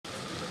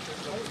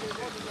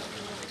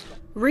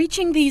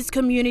Reaching these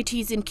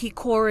communities in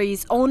Kikori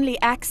is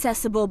only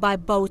accessible by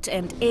boat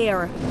and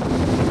air.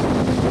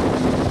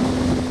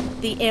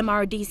 The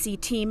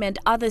MRDC team and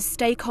other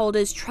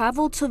stakeholders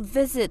travel to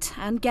visit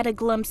and get a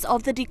glimpse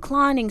of the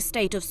declining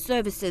state of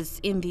services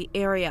in the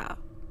area.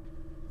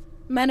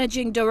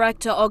 Managing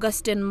Director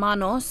Augustin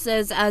Mano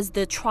says as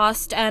the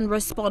trust and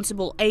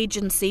responsible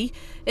agency,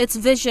 its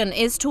vision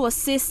is to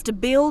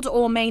assist build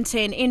or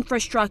maintain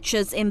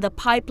infrastructures in the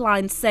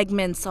pipeline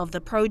segments of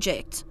the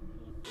project.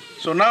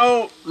 So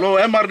now, lo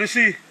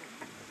MRDC,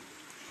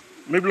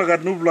 nubla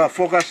got nubla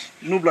focus,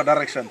 nubla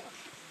direction.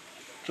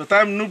 So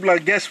time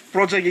nubla gas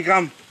project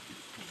ikam,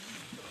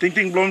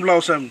 ting blom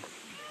blossom.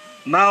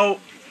 Now,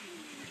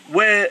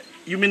 where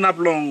you mean up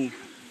long,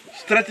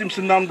 straight him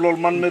sindan blol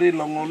man meri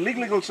long or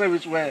legal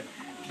service where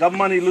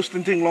government is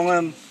ting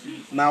longan.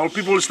 Now all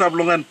people stop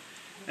longan,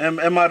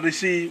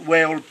 MRDC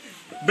where all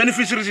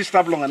beneficiaries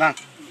stop longan.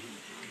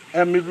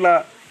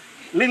 Mibla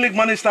legal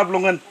money stop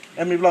longan,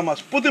 mibla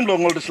mas put him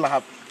long all this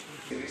lahap.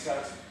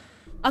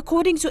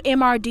 According to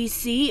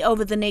MRDC,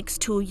 over the next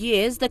 2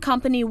 years, the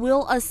company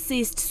will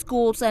assist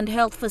schools and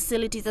health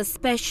facilities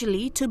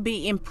especially to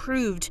be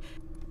improved.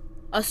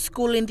 A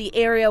school in the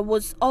area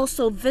was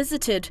also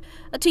visited.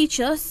 A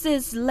teacher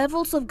says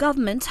levels of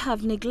government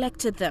have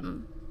neglected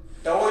them.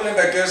 The oil and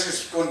the gas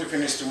is going to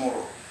finish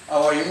tomorrow.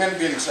 Our human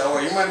beings, our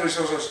human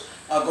resources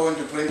are going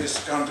to bring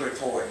this country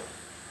forward.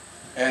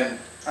 And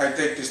I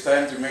take this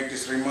time to make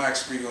these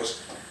remarks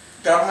because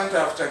government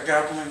after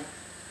government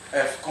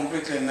have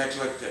completely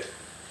neglected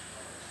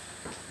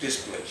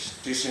this place,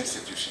 this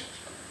institution.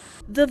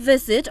 The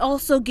visit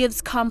also gives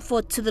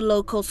comfort to the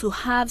locals who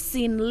have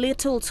seen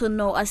little to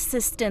no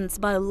assistance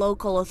by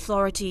local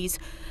authorities.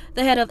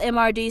 The head of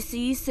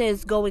MRDC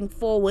says going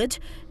forward,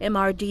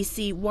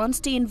 MRDC wants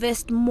to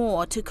invest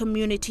more to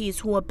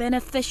communities who are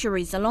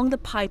beneficiaries along the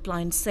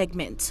pipeline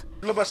segment.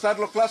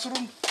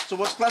 Classroom, so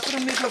what's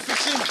classroom need to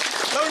fix him?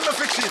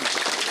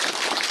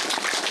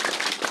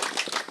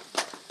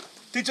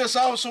 Teachers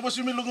how so was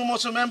you me looking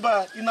most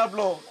member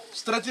inablo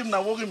straight him na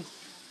wogim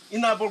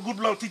inablo good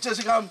blow teachers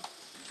come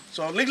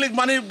so lig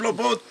money blow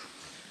both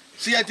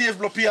CITF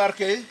blow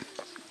PRK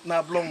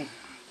na blong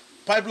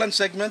pipeline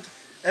segment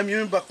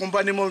MU ba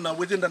company mol na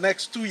within the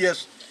next 2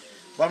 years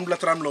bambla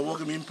tram lo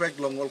wogim impact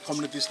long all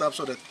community staff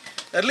so that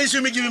at least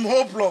you may give him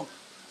hope long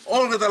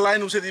all the line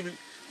who said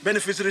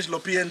beneficiaries lo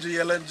PNG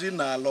LNG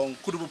na long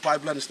kudubu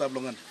pipeline staff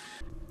longan.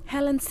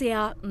 Helen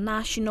Sia,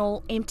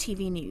 National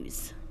MTV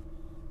News.